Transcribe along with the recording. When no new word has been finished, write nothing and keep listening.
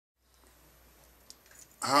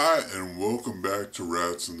Hi, and welcome back to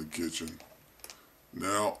Rats in the Kitchen.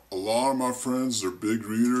 Now, a lot of my friends are big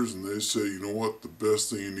readers, and they say, you know what, the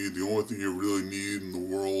best thing you need, the only thing you really need in the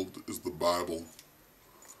world is the Bible.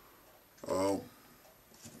 I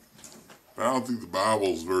don't think the Bible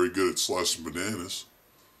is very good at slicing bananas.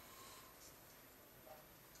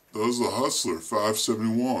 Does the Hutzler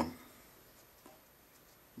 571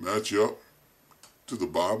 match up to the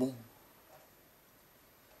Bible?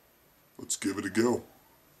 Let's give it a go.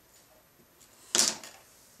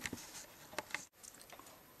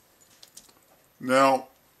 Now,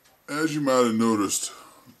 as you might have noticed,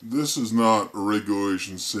 this is not a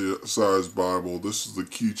regulation size Bible. This is the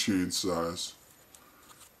keychain size.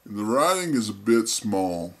 And the writing is a bit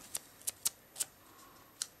small.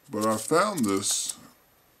 But I found this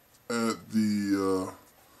at the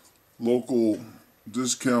local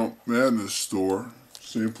Discount Madness store.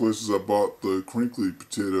 Same place as I bought the crinkly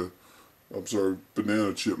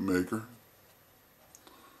banana chip maker.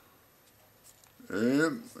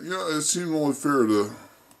 And, it seemed only fair to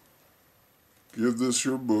give this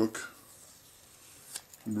your book.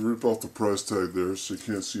 I'm going to rip off the price tag there so you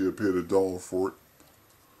can't see I paid $1 for it.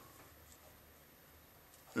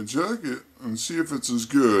 And check it and see if it's as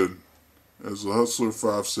good as the Hutzler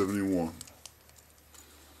 571.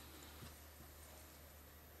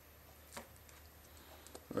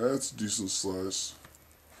 That's a decent slice.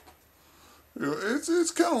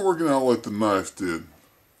 It's kind of working out like the knife did.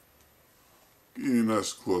 Get you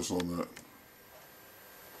nice and close on that.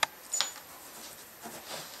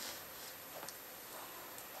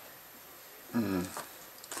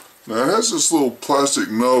 Now it has this little plastic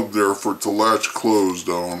nub there for it to latch closed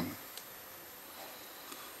on.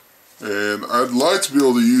 And I'd like to be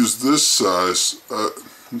able to use this size. I'd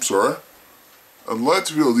like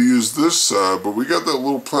to be able to use this side, but we got that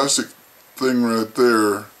little plastic thing right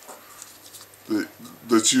there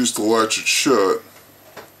that's used to latch it shut.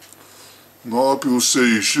 And a lot of people say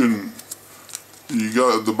you shouldn't.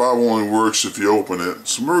 The Bible only works if you open it.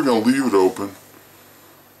 So we're going to leave it open.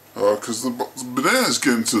 Because the banana's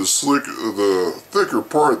getting to the thicker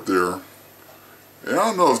part there. And I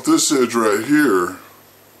don't know if this edge right here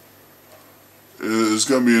is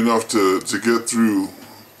going to be enough to get through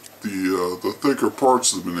the thicker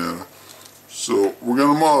parts of the banana. So we're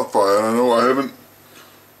going to modify it. I know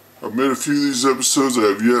I've made a few of these episodes. I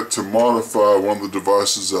have yet to modify one of the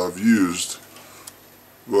devices I've used.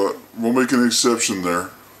 But we'll make an exception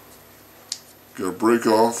there. Gonna break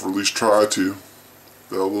off, or at least try to,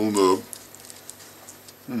 that little nub.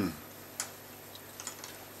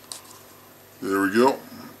 There we go.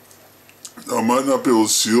 I might not be able to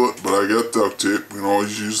seal it, but I got duct tape. We can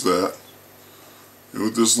always use that. And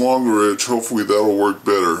with this longer edge, hopefully that'll work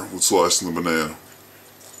better with slicing the banana.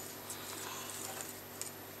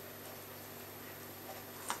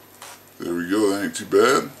 There we go, that ain't too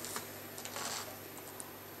bad.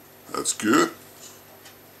 That's good.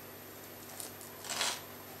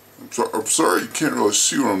 I'm sorry you can't really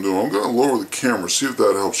see what I'm doing. I'm going to lower the camera, see if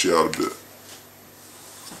that helps you out a bit.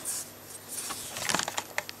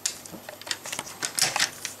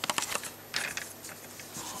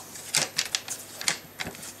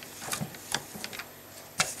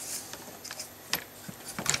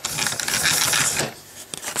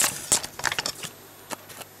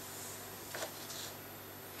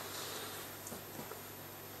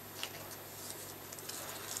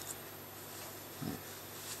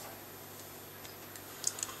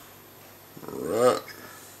 Alright.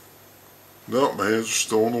 No, my hands are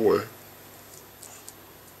still in the way.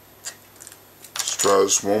 Let's try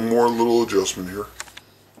this one more little adjustment here.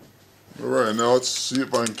 Alright, now let's see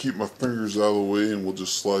if I can keep my fingers out of the way and we'll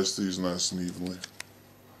just slice these nice and evenly.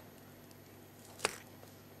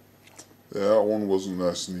 Yeah, that one wasn't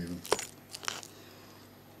nice and even.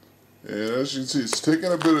 And as you can see, it's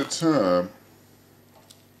taking a bit of time.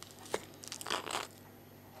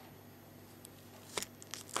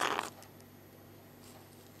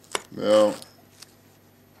 Now,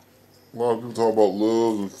 a lot of people talk about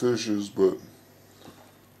loaves and fishes, but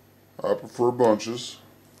I prefer bunches.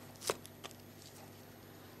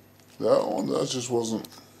 That just wasn't,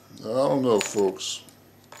 I don't know, folks.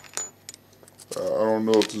 I don't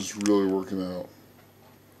know if this is really working out.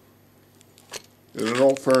 And in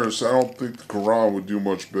all fairness, I don't think the Quran would do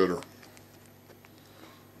much better.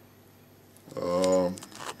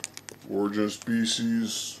 Origin of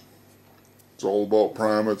species. It's all about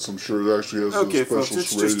primates. I'm sure it actually has a special folks,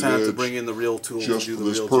 it's just time to bring in the real tool and do the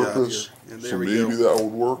real job here. And there we go. Maybe that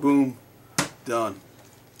would work. Boom. Done.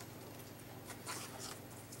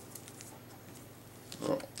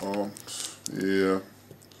 Yeah.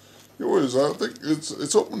 Anyways, I think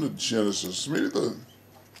it's open to Genesis. Maybe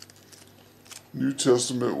New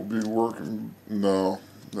Testament will be working. No,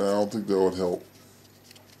 I don't think that would help.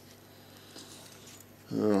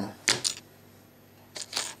 Yeah.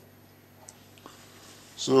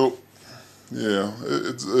 So, yeah,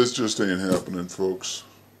 it just ain't happening, folks.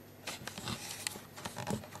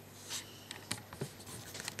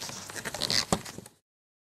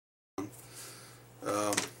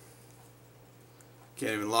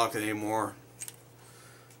 Can't even lock it anymore.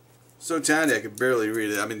 So tiny I could barely read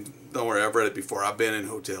it. I mean, don't worry, I've read it before. I've been in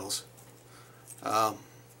hotels. But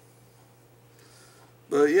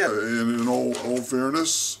yeah. And in all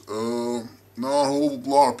fairness, not a whole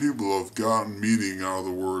lot of people have gotten meaning out of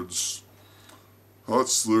the words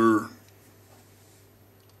Hutzler,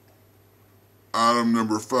 item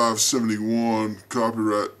number 571,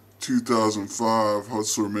 copyright 2005,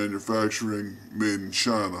 Hutzler Manufacturing, made in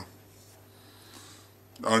China.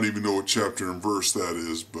 I don't even know what chapter and verse that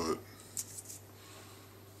is, but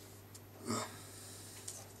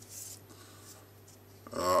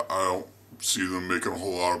I don't see them making a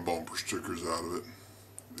whole lot of bumper stickers out of it.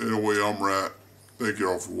 Anyway, I'm Rat. Thank you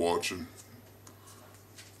all for watching.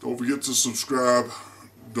 Don't forget to subscribe.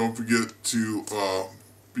 Don't forget to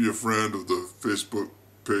be a friend of the Facebook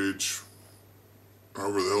page,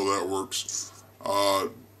 however the hell that works.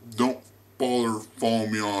 Don't bother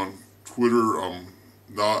following me on Twitter. I'm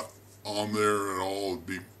not on there at all. It'd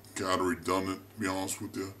be kind of redundant, to be honest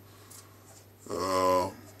with you.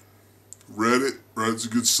 Reddit's a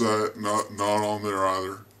good site. Not on there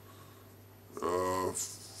either.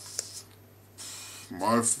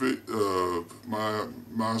 My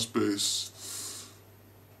MySpace,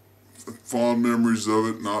 fond memories of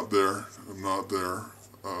it. Not there. I'm not there.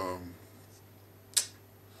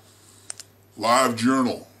 Live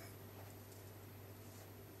Journal.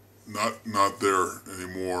 Not there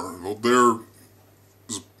anymore. Well, there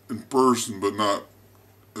is in person, but not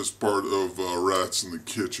as part of Rats in the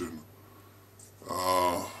Kitchen.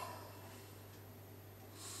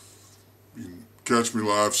 You can catch me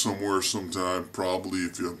live somewhere sometime, probably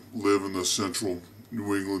if you live in the central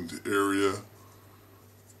New England area.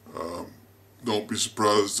 Don't be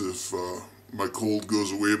surprised if my cold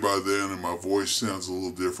goes away by then and my voice sounds a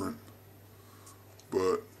little different.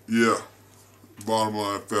 But yeah, bottom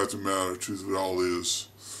line, fact of the matter, truth of it all is,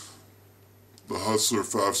 the Hutzler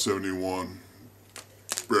 571,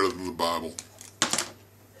 better than the Bible.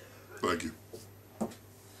 Thank you.